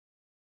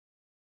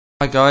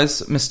Hi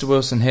guys, Mr.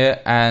 Wilson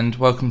here, and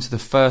welcome to the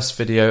first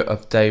video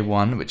of day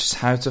one, which is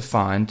how to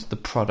find the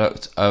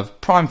product of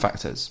prime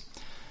factors.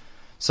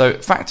 So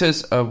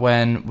factors are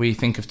when we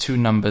think of two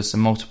numbers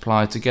and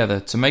multiply together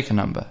to make a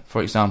number,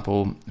 for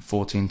example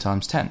 14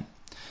 times 10.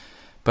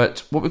 But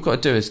what we've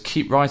got to do is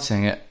keep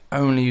writing it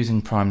only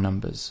using prime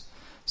numbers.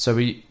 So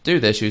we do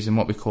this using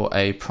what we call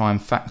a prime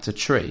factor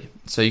tree.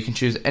 So you can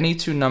choose any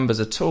two numbers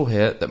at all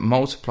here that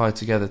multiply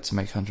together to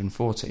make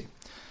 140.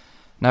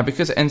 Now,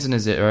 because it ends in a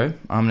 0,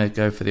 I'm going to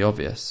go for the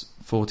obvious,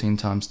 14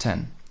 times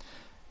 10.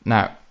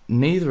 Now,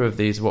 neither of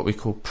these are what we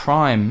call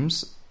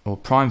primes or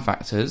prime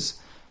factors,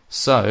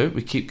 so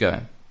we keep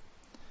going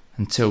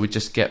until we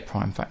just get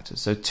prime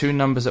factors. So two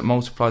numbers that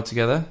multiply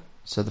together,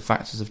 so the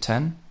factors of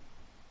 10,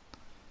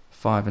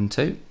 5 and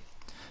 2.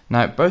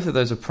 Now, both of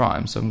those are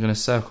prime, so I'm going to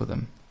circle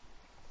them.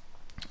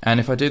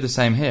 And if I do the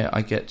same here,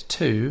 I get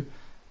 2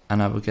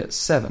 and I will get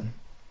 7.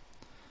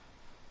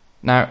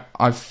 Now,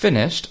 I've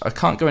finished. I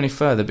can't go any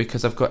further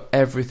because I've got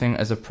everything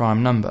as a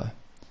prime number.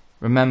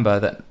 Remember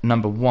that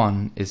number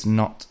 1 is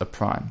not a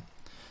prime.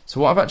 So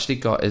what I've actually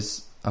got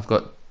is, I've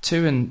got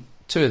two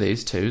of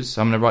these 2s,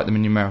 so I'm going to write them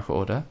in numerical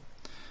order,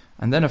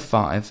 and then a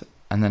 5,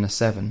 and then a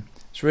 7.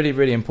 It's really,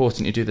 really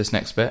important you do this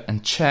next bit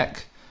and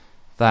check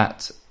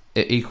that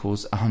it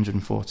equals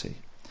 140.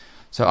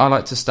 So I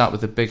like to start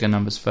with the bigger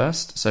numbers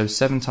first. So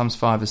 7 times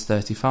 5 is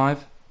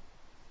 35,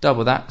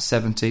 double that,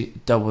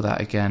 70, double that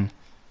again,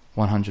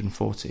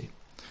 140.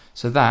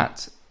 So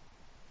that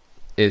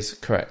is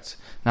correct.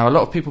 Now a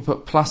lot of people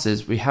put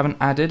pluses. We haven't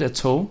added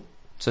at all,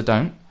 so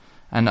don't.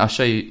 And I'll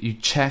show you, you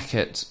check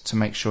it to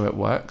make sure it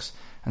works.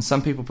 And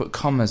some people put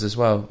commas as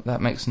well.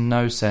 That makes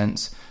no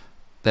sense.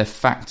 They're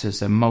factors,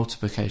 they're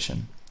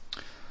multiplication.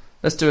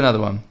 Let's do another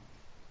one.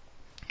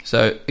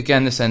 So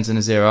again, this ends in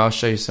a 0. I'll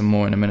show you some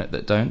more in a minute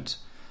that don't.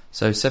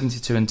 So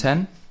 72 and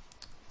 10.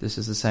 This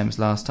is the same as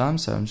last time,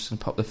 so I'm just going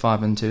to pop the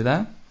 5 and 2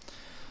 there.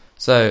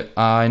 So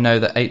I know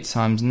that 8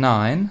 times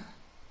 9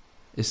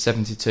 is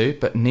 72,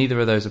 but neither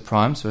of those are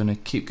prime, so we're going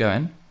to keep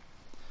going.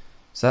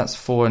 So that's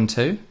 4 and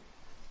 2,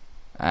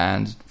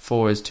 and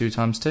 4 is 2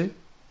 times 2.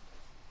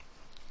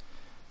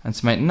 And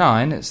to make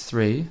 9, it's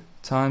 3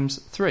 times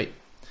 3.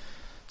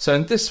 So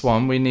in this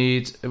one we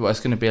need, well, it's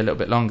going to be a little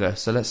bit longer,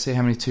 so let's see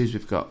how many 2's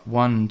we've got.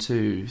 1,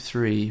 2,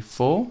 3,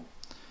 4.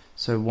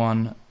 So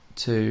 1,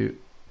 2,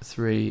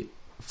 3,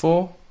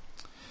 4.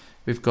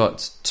 We've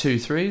got 2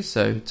 3s,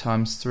 so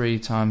times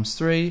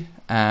 3,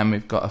 and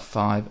we've got a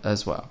 5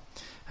 as well.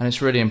 And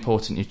it's really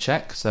important you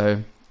check.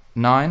 So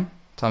 9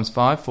 times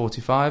 5,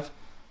 45,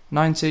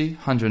 90,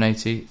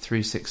 180,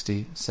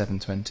 360,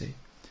 720.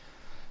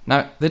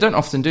 Now, they don't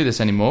often do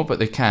this anymore, but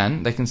they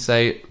can. They can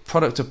say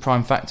product of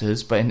prime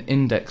factors, but in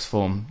index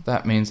form.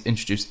 That means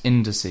introduce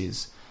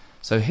indices.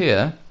 So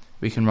here,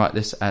 we can write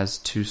this as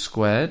 2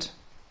 squared.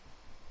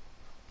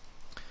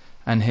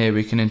 And here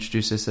we can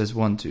introduce this as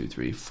 1, 2,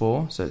 3,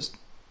 4. So it's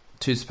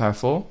 2 to the power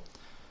 4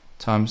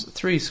 times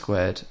 3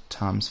 squared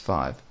times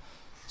 5.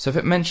 So if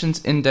it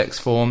mentions index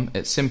form,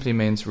 it simply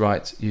means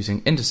write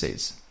using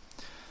indices.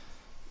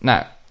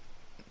 Now,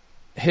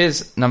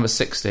 here's number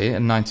 60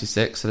 and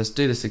 96. So let's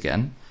do this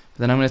again.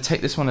 But then I'm going to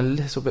take this one a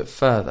little bit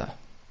further.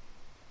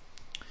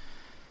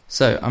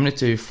 So I'm going to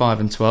do 5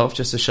 and 12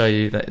 just to show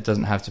you that it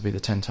doesn't have to be the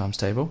 10 times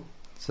table.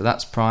 So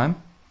that's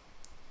prime.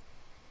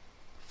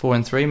 4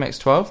 and 3 makes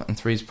 12, and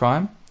 3 is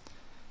prime.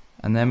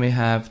 And then we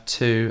have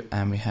 2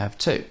 and we have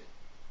 2.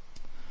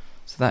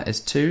 So that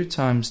is 2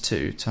 times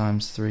 2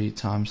 times 3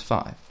 times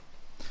 5.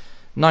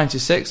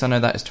 96, I know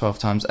that is 12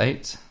 times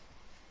 8.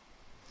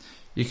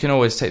 You can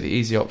always take the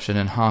easy option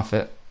and half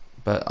it,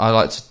 but I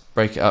like to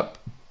break it up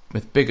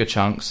with bigger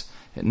chunks.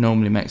 It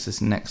normally makes this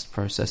next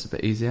process a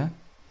bit easier.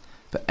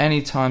 But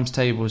any times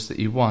tables that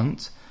you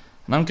want,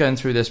 and I'm going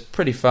through this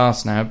pretty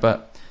fast now,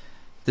 but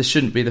this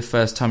shouldn't be the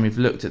first time you've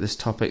looked at this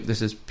topic.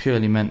 This is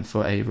purely meant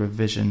for a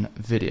revision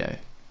video.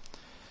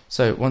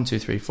 So 1, 2,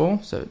 3, 4.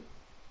 So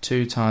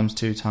 2 times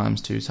 2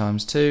 times 2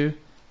 times 2.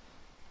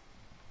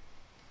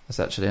 That's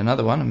actually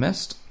another one I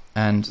missed.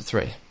 And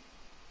 3.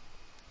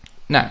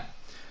 Now,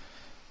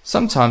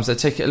 sometimes they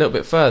take it a little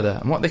bit further.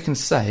 And what they can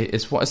say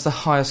is what is the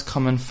highest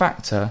common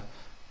factor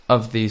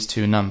of these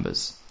two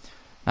numbers.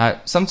 Now,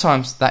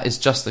 sometimes that is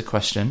just the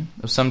question.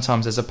 Or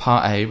sometimes there's a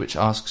part A which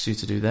asks you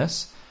to do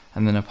this.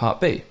 And then a part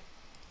B.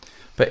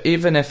 But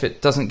even if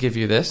it doesn't give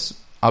you this,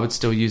 I would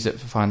still use it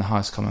to find the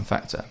highest common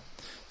factor.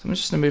 So I'm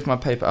just going to move my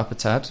paper up a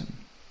tad.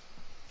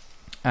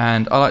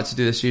 And I like to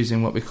do this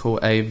using what we call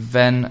a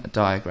Venn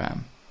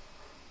diagram.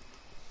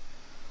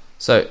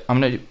 So I'm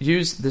going to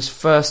use this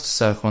first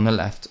circle on the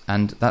left,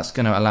 and that's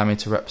going to allow me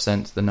to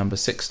represent the number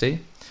 60.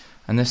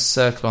 And this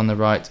circle on the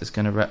right is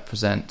going to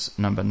represent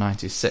number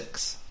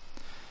 96.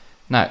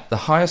 Now, the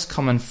highest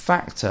common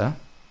factor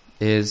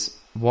is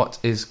what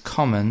is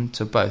common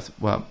to both.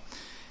 Well,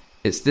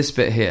 it's this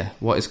bit here.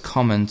 What is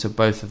common to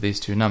both of these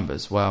two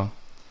numbers? Well,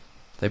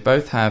 they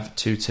both have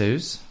 2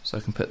 2's, so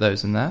I can put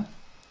those in there.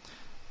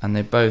 And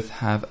they both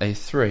have a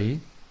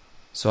 3,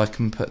 so I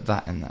can put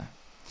that in there.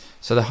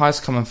 So the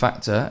highest common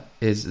factor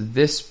is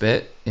this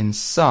bit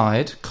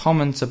inside,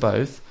 common to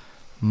both,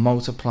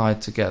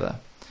 multiplied together.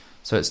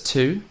 So it's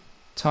 2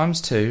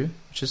 times 2,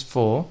 which is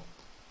 4,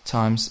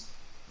 times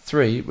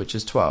 3, which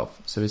is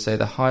 12. So we say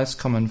the highest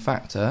common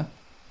factor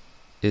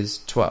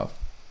is 12.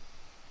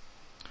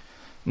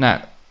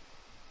 Now,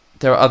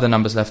 there are other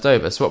numbers left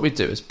over, so what we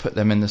do is put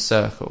them in the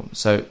circle.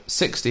 So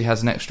 60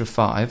 has an extra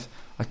 5.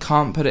 I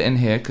can't put it in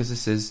here because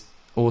this is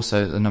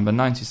also the number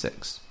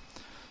 96.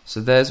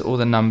 So there's all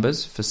the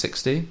numbers for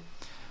 60,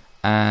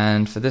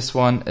 and for this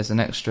one is an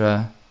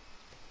extra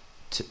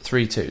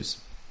 3 2s.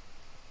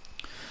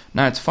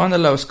 Now, to find the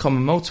lowest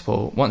common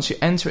multiple, once you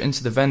enter it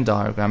into the Venn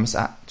diagram, it's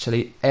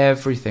actually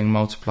everything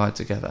multiplied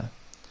together.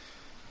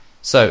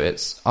 So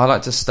I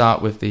like to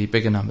start with the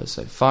bigger numbers.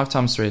 So 5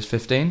 times 3 is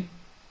 15,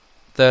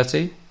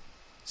 30,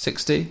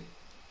 60,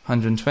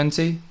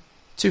 120,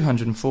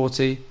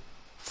 240,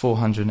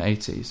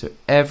 480. So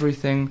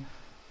everything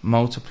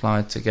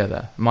multiplied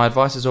together. My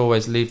advice is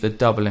always leave the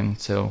doubling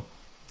till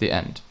the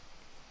end.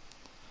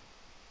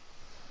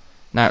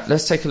 Now,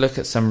 let's take a look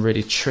at some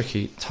really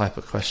tricky type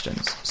of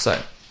questions. So,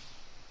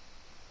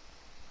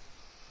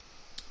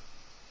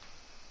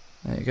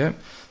 there you go.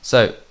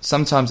 So,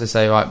 sometimes they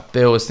say, right,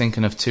 Bill is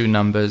thinking of two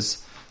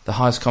numbers. The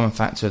highest common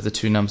factor of the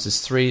two numbers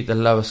is 3. The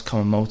lowest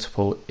common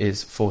multiple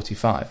is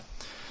 45.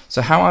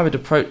 So how I would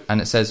approach,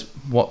 and it says,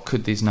 what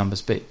could these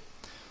numbers be?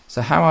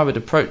 So how I would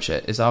approach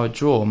it is I would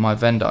draw my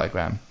Venn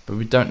diagram, but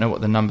we don't know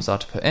what the numbers are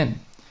to put in.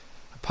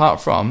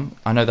 Apart from,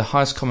 I know the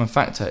highest common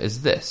factor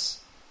is this.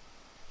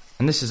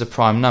 And this is a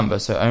prime number,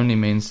 so it only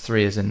means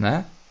 3 is in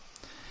there.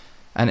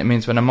 And it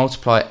means when I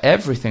multiply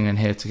everything in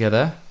here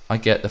together, I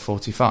get the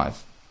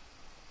 45.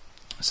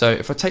 So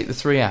if I take the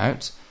 3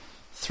 out,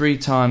 3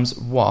 times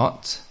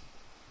what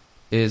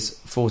is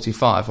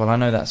 45? Well, I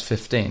know that's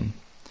 15.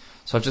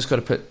 So I've just got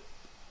to put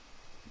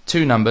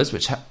two numbers,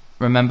 which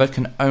remember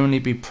can only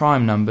be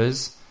prime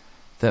numbers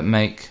that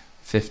make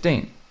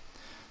 15.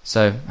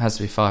 So it has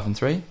to be 5 and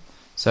 3.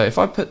 So if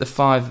I put the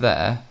 5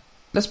 there,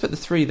 let's put the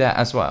 3 there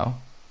as well.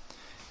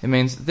 It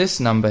means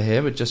this number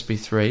here would just be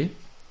 3,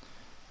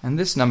 and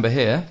this number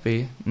here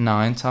be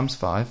 9 times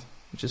 5,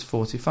 which is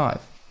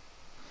 45.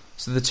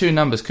 So the two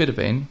numbers could have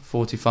been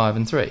 45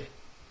 and 3.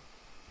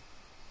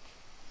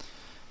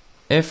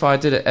 If I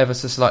did it ever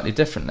so slightly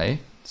differently,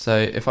 so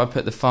if I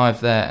put the 5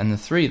 there and the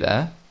 3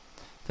 there,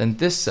 then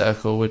this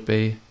circle would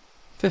be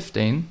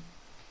 15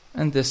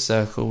 and this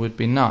circle would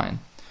be 9.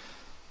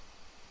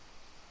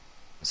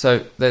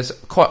 So there's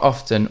quite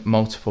often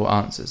multiple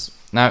answers.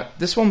 Now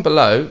this one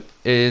below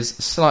is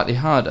slightly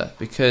harder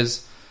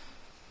because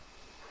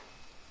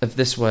of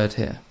this word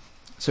here.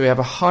 So we have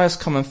a highest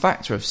common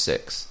factor of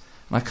 6.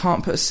 And I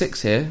can't put a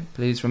 6 here.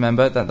 Please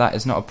remember that that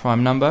is not a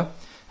prime number.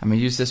 And we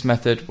use this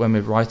method when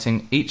we're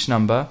writing each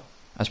number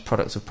as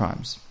products of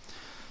primes.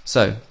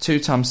 So 2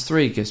 times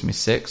 3 gives me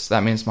 6.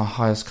 That means my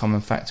highest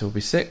common factor will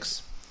be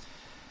 6.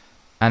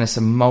 And it's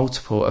a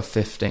multiple of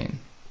 15.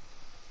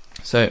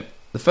 So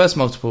the first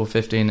multiple of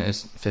 15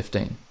 is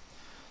 15.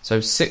 So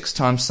 6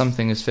 times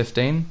something is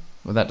 15.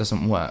 Well, that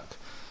doesn't work.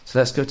 So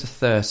let's go to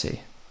 30.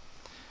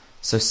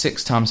 So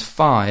 6 times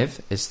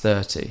 5 is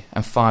 30.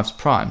 And 5's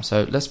prime.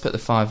 So let's put the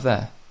 5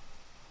 there.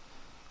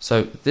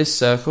 So this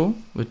circle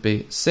would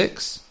be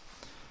 6.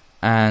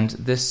 And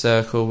this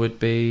circle would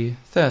be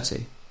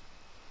 30.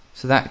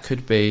 So that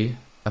could be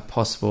a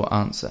possible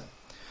answer.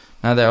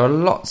 Now there are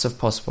lots of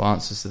possible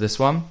answers to this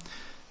one.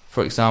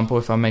 For example,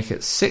 if I make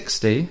it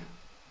 60,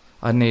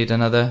 I'd need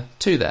another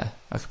 2 there.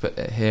 I could put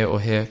it here or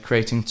here,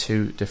 creating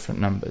 2 different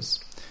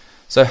numbers.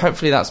 So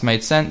hopefully that's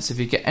made sense. If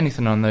you get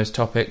anything on those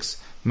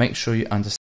topics, make sure you understand.